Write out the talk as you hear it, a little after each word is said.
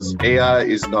because AI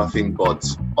is nothing but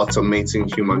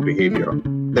automating human behavior.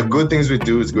 The good things we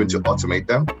do is going to automate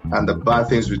them, and the bad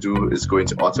things we do is going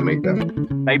to automate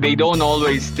them. Like, they don't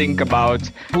always think about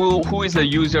who is the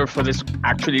user for this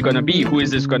actually going to be, who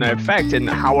is this going to affect, and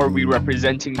how are we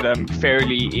representing them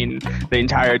fairly in the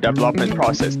entire development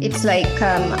process. It's like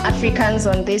Africans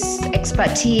on this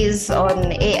expertise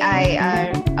on AI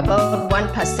are about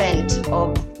 1%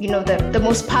 of, the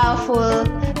most powerful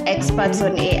experts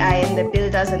on AI and the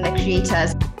builders and the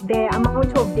creators. The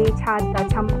amount of data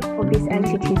that some of these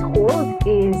entities hold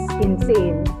is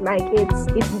insane. Like, it's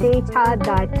data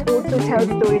that also tells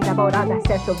stories about other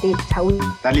sets of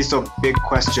data. At least a big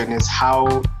question is,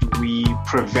 how do we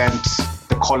prevent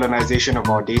the colonization of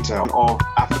our data, of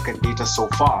African data so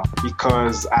far?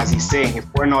 Because, as he's saying, if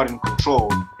we're not in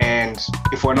control and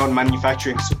if we're not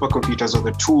manufacturing supercomputers or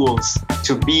the tools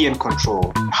to be in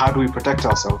control, how do we protect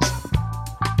ourselves?